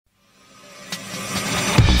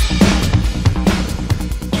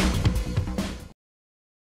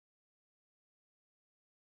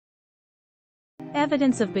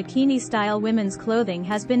Evidence of bikini-style women's clothing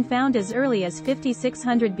has been found as early as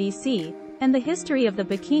 5600 BC, and the history of the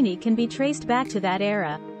bikini can be traced back to that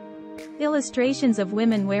era. Illustrations of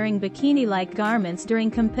women wearing bikini-like garments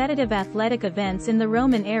during competitive athletic events in the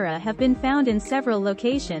Roman era have been found in several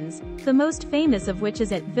locations, the most famous of which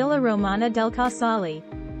is at Villa Romana del Casale.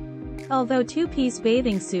 Although two-piece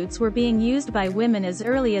bathing suits were being used by women as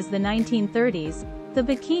early as the 1930s, the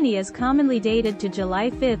bikini is commonly dated to July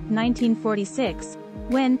 5, 1946,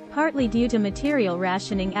 when, partly due to material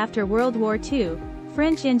rationing after World War II,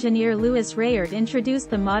 French engineer Louis Réard introduced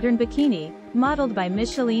the modern bikini, modeled by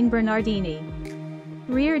Micheline Bernardini.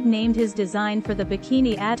 Réard named his design for the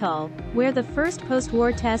Bikini Atoll, where the first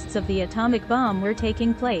post-war tests of the atomic bomb were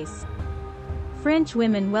taking place. French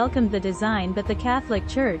women welcomed the design, but the Catholic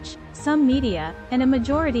Church, some media, and a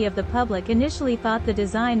majority of the public initially thought the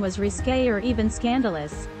design was risqué or even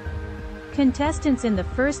scandalous. Contestants in the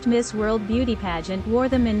first Miss World beauty pageant wore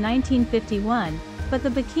them in 1951, but the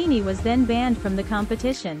bikini was then banned from the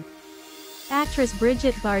competition. Actress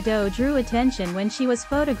Brigitte Bardot drew attention when she was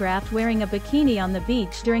photographed wearing a bikini on the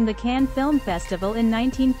beach during the Cannes Film Festival in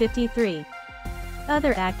 1953.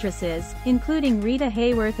 Other actresses, including Rita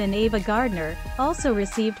Hayworth and Ava Gardner, also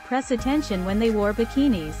received press attention when they wore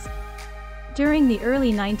bikinis. During the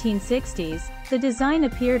early 1960s, the design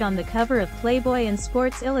appeared on the cover of Playboy and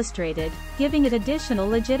Sports Illustrated, giving it additional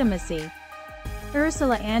legitimacy.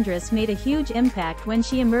 Ursula Andress made a huge impact when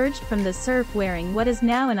she emerged from the surf wearing what is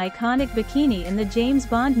now an iconic bikini in the James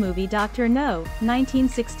Bond movie Dr. No,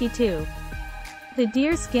 1962. The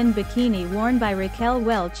deerskin bikini worn by Raquel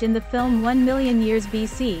Welch in the film 1 Million Years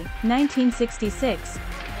BC, 1966,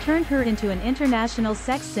 turned her into an international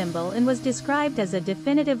sex symbol and was described as a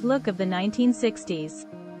definitive look of the 1960s.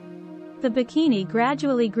 The bikini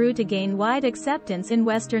gradually grew to gain wide acceptance in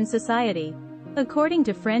Western society. According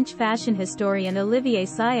to French fashion historian Olivier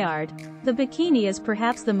Sillard, the bikini is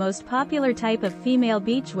perhaps the most popular type of female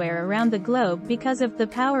beachwear around the globe because of the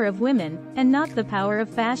power of women, and not the power of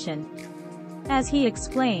fashion. As he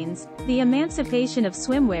explains, the emancipation of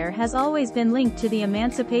swimwear has always been linked to the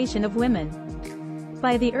emancipation of women.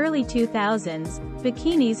 By the early 2000s,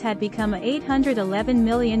 bikinis had become a $811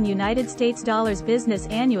 million business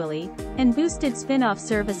annually, and boosted spin-off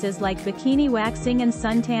services like bikini waxing and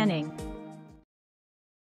sun tanning.